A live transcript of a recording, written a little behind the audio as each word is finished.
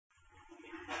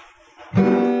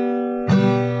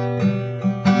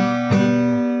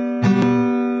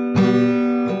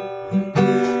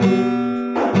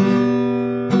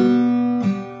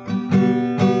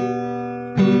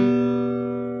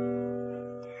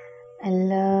I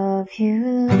love you,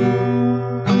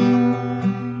 Lord.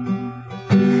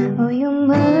 Oh, your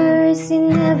mercy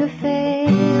never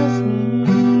fails me.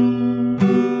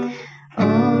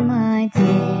 All my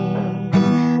days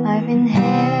I've been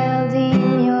held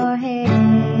in your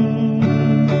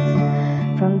hands.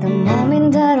 From the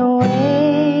moment that I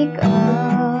wake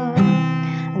up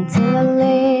until I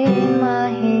lay my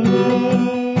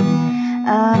head,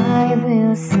 I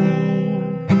will sing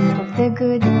of the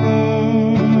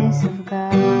goodness of God.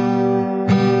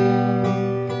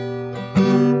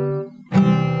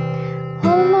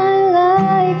 All my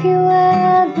life you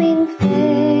have been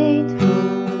faithful.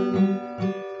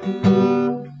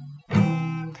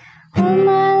 All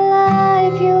my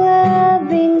life you have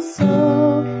been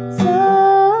so,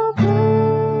 so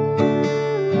good.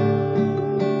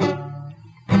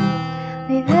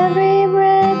 With every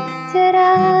breath that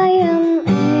I am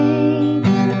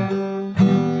able,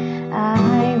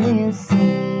 I will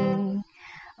sing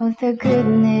of the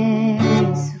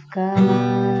goodness of God.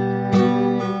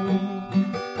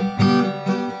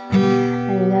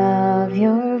 I love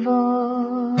your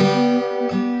voice.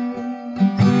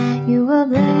 You will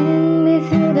blend me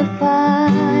through the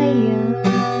fire.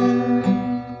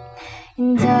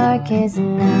 In darkest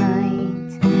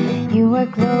night, you are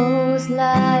close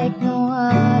like no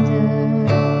other.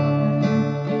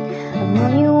 I've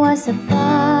known you as a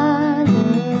father,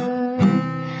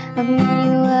 I've known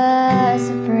you as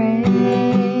a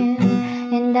friend,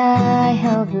 and I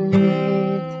have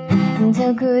lived in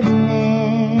the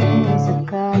goodness of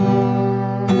God.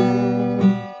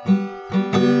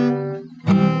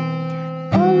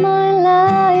 All my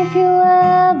life you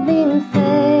have been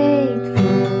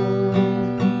faithful.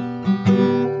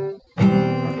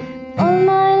 All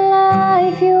my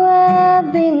life you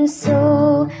have been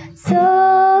so,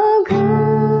 so good.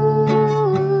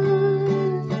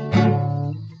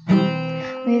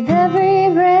 With every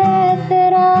breath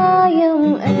that I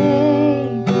am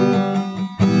able,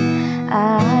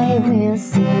 I will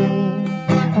sing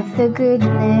of the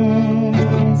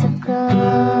goodness of God.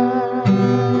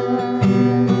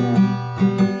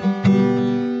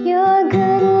 Your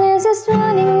goodness is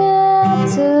running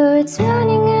after, it's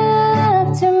running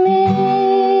after me.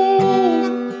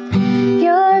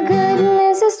 Your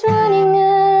goodness is running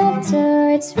after,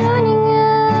 it's running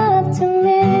after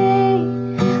me.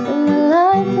 With my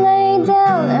life laid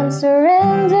down, I'm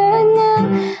surrendered now.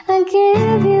 I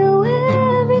give you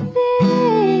everything.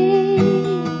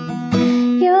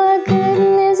 Your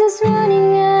goodness is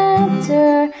running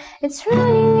after, it's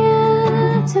running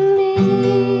after me.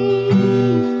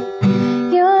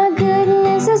 Your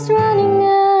goodness is running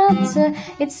after,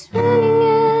 it's running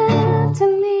after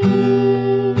me.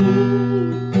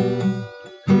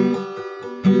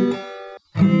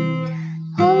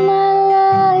 All my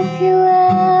life you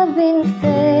have been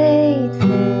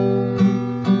faithful.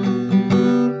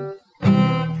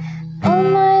 All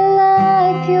my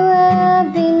life you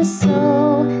have been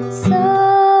so, so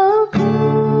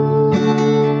good.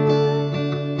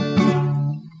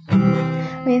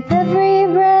 With every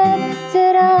breath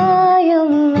that I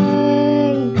am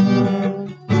able,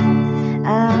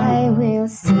 I will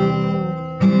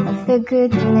sing of the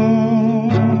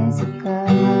goodness of God.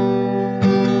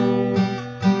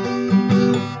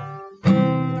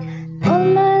 All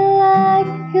my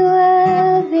life you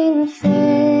have been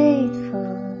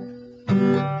faithful.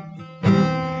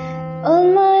 All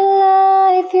my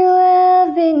life you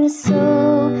have been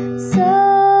so,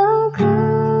 so good.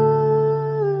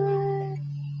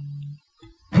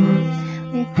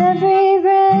 With every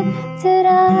breath that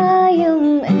I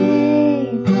am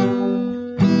able,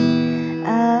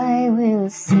 I will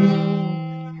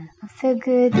sing of the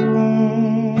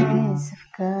goodness of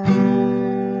God.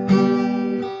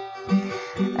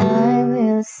 I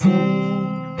will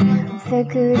sing of the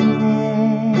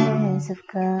goodness of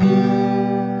God.